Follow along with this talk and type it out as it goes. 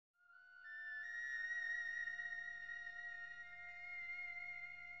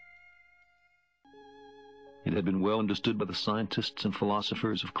It had been well understood by the scientists and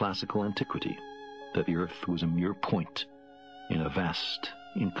philosophers of classical antiquity that the Earth was a mere point in a vast,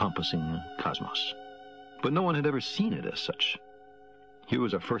 encompassing cosmos. But no one had ever seen it as such. Here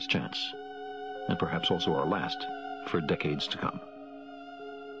was our first chance, and perhaps also our last, for decades to come.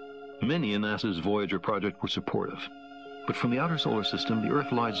 Many in NASA's Voyager project were supportive, but from the outer solar system, the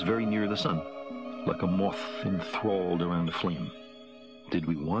Earth lies very near the sun, like a moth enthralled around a flame. Did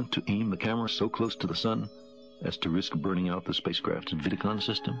we want to aim the camera so close to the sun as to risk burning out the spacecraft's Vidicon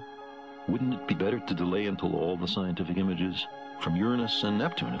system? Wouldn't it be better to delay until all the scientific images from Uranus and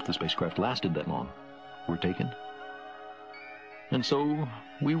Neptune, if the spacecraft lasted that long, were taken? And so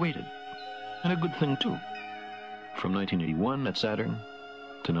we waited, and a good thing too. From 1981 at Saturn,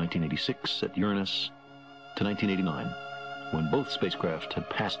 to 1986 at Uranus, to 1989, when both spacecraft had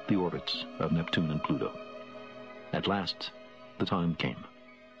passed the orbits of Neptune and Pluto. At last, the time came.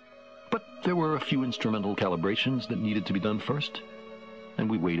 But there were a few instrumental calibrations that needed to be done first, and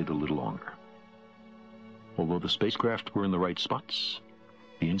we waited a little longer. Although the spacecraft were in the right spots,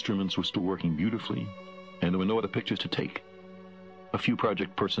 the instruments were still working beautifully, and there were no other pictures to take. A few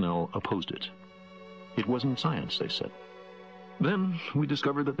project personnel opposed it. It wasn't science, they said. Then we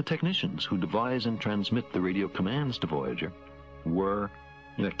discovered that the technicians who devise and transmit the radio commands to Voyager were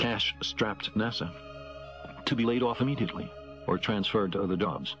in a cash-strapped NASA, to be laid off immediately or transferred to other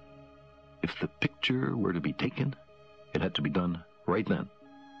jobs. If the picture were to be taken, it had to be done right then.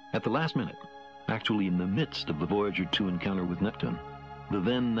 At the last minute, actually in the midst of the Voyager 2 encounter with Neptune, the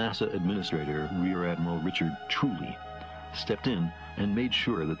then NASA administrator, Rear Admiral Richard Truly, stepped in and made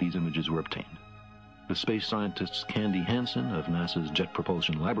sure that these images were obtained. The space scientists Candy Hansen of NASA's Jet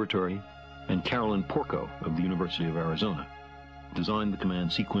Propulsion Laboratory and Carolyn Porco of the University of Arizona designed the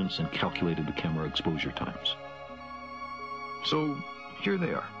command sequence and calculated the camera exposure times. So here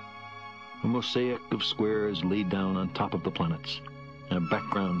they are, a mosaic of squares laid down on top of the planets and a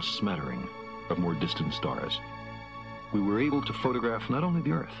background smattering of more distant stars. We were able to photograph not only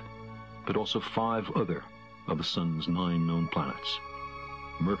the Earth, but also 5 other of the Sun's 9 known planets.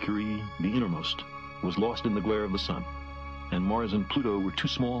 Mercury, the innermost, was lost in the glare of the sun, and Mars and Pluto were too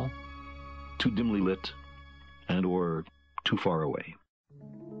small, too dimly lit, and/or too far away.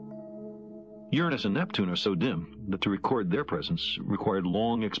 Uranus and Neptune are so dim that to record their presence required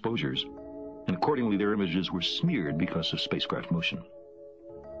long exposures, and accordingly their images were smeared because of spacecraft motion.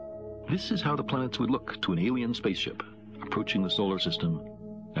 This is how the planets would look to an alien spaceship approaching the solar system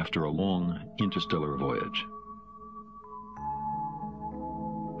after a long interstellar voyage.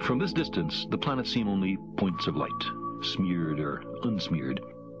 From this distance, the planets seem only points of light, smeared or unsmeared,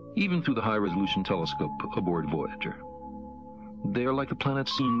 even through the high-resolution telescope aboard Voyager. They are like the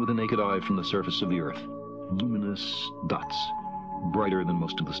planets seen with the naked eye from the surface of the Earth, luminous dots, brighter than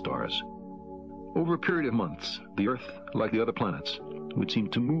most of the stars. Over a period of months, the Earth, like the other planets, would seem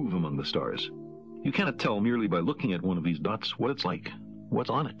to move among the stars. You cannot tell merely by looking at one of these dots what it's like,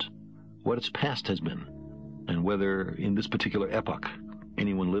 what's on it, what its past has been, and whether, in this particular epoch,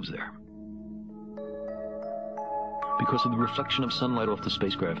 anyone lives there. Because of the reflection of sunlight off the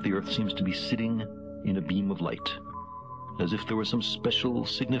spacecraft, the Earth seems to be sitting in a beam of light, as if there was some special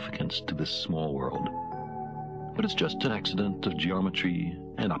significance to this small world. But it's just an accident of geometry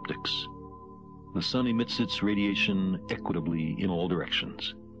and optics. The sun emits its radiation equitably in all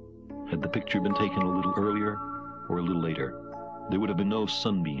directions. Had the picture been taken a little earlier or a little later, there would have been no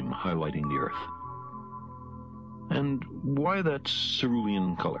sunbeam highlighting the Earth. And why that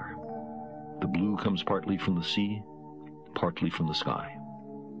cerulean color? The blue comes partly from the sea, partly from the sky.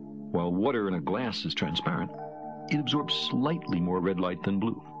 While water in a glass is transparent, it absorbs slightly more red light than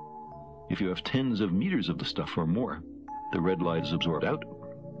blue. If you have tens of meters of the stuff or more, the red light is absorbed out,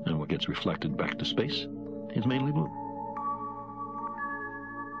 and what gets reflected back to space is mainly blue.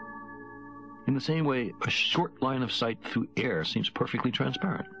 In the same way, a short line of sight through air seems perfectly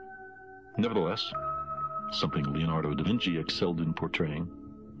transparent. Nevertheless, something Leonardo da Vinci excelled in portraying,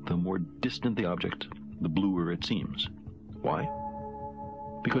 the more distant the object, the bluer it seems. Why?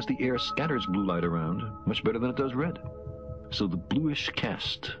 Because the air scatters blue light around much better than it does red. So the bluish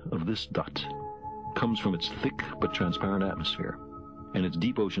cast of this dot comes from its thick but transparent atmosphere and its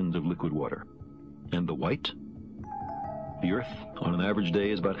deep oceans of liquid water. And the white? The Earth, on an average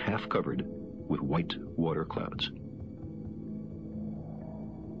day, is about half covered with white water clouds.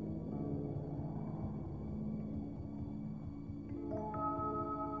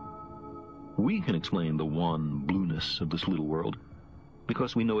 We can explain the wan blueness of this little world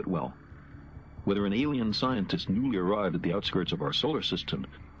because we know it well. Whether an alien scientist newly arrived at the outskirts of our solar system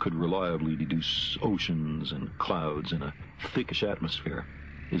could reliably deduce oceans and clouds in a thickish atmosphere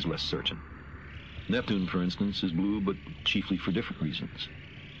is less certain. Neptune, for instance, is blue, but chiefly for different reasons.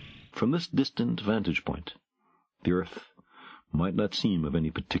 From this distant vantage point, the Earth might not seem of any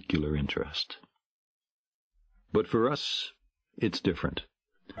particular interest. But for us, it's different.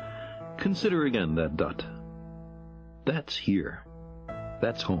 Consider again that dot. That's here.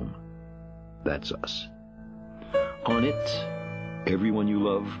 That's home. That's us. On it, everyone you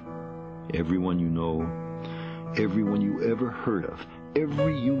love, everyone you know, everyone you ever heard of,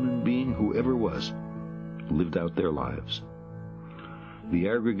 every human being who ever was, lived out their lives. The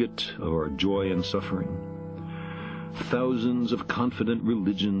aggregate of our joy and suffering, thousands of confident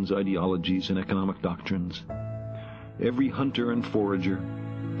religions, ideologies, and economic doctrines, every hunter and forager,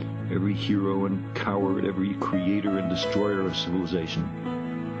 every hero and coward, every creator and destroyer of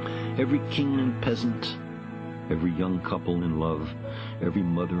civilization, every king and peasant, every young couple in love, every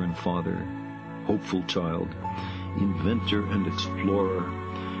mother and father, hopeful child, inventor and explorer,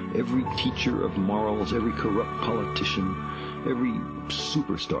 every teacher of morals, every corrupt politician, every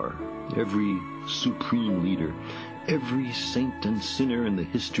superstar, every supreme leader, every saint and sinner in the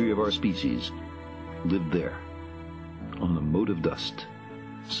history of our species lived there, on the mote of dust,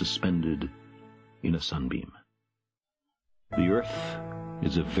 suspended in a sunbeam. The Earth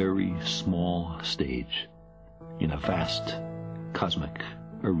is a very small stage in a vast cosmic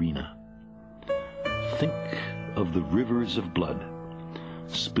arena. Think of the rivers of blood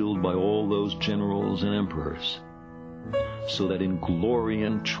spilled by all those generals and emperors, so that in glory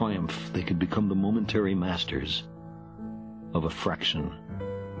and triumph they could become the momentary masters of a fraction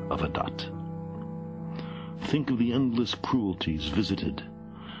of a dot. Think of the endless cruelties visited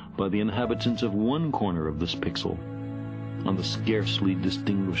by the inhabitants of one corner of this pixel on the scarcely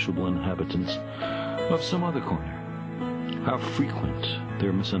distinguishable inhabitants of some other corner. How frequent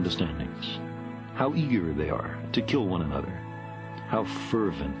their misunderstandings, how eager they are to kill one another, how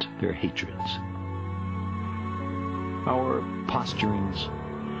fervent their hatreds. Our posturings,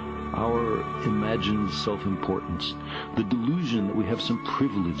 our imagined self-importance, the delusion that we have some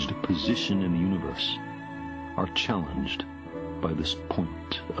privileged position in the universe, are challenged by this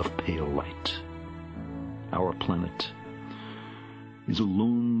point of pale light. Our planet is a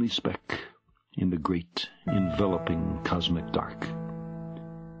lonely speck in the great enveloping cosmic dark.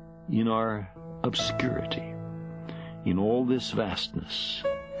 In our obscurity, in all this vastness,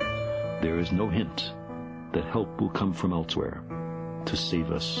 there is no hint that help will come from elsewhere to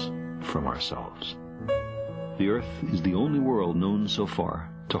save us from ourselves. The Earth is the only world known so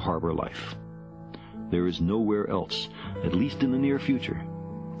far to harbor life. There is nowhere else, at least in the near future,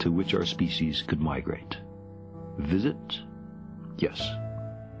 to which our species could migrate. Visit? Yes.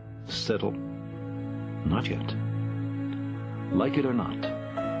 Settle? Not yet. Like it or not,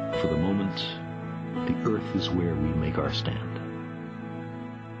 for the moment, the Earth is where we make our stand.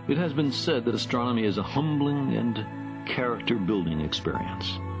 It has been said that astronomy is a humbling and character-building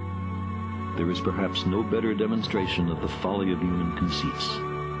experience. There is perhaps no better demonstration of the folly of human conceits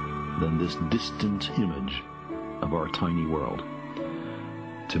than this distant image of our tiny world.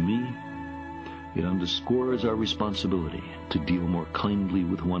 To me, it underscores our responsibility to deal more kindly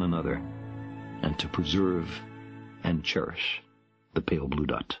with one another and to preserve and cherish the pale blue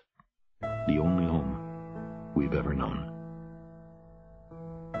dot, the only home we've ever known.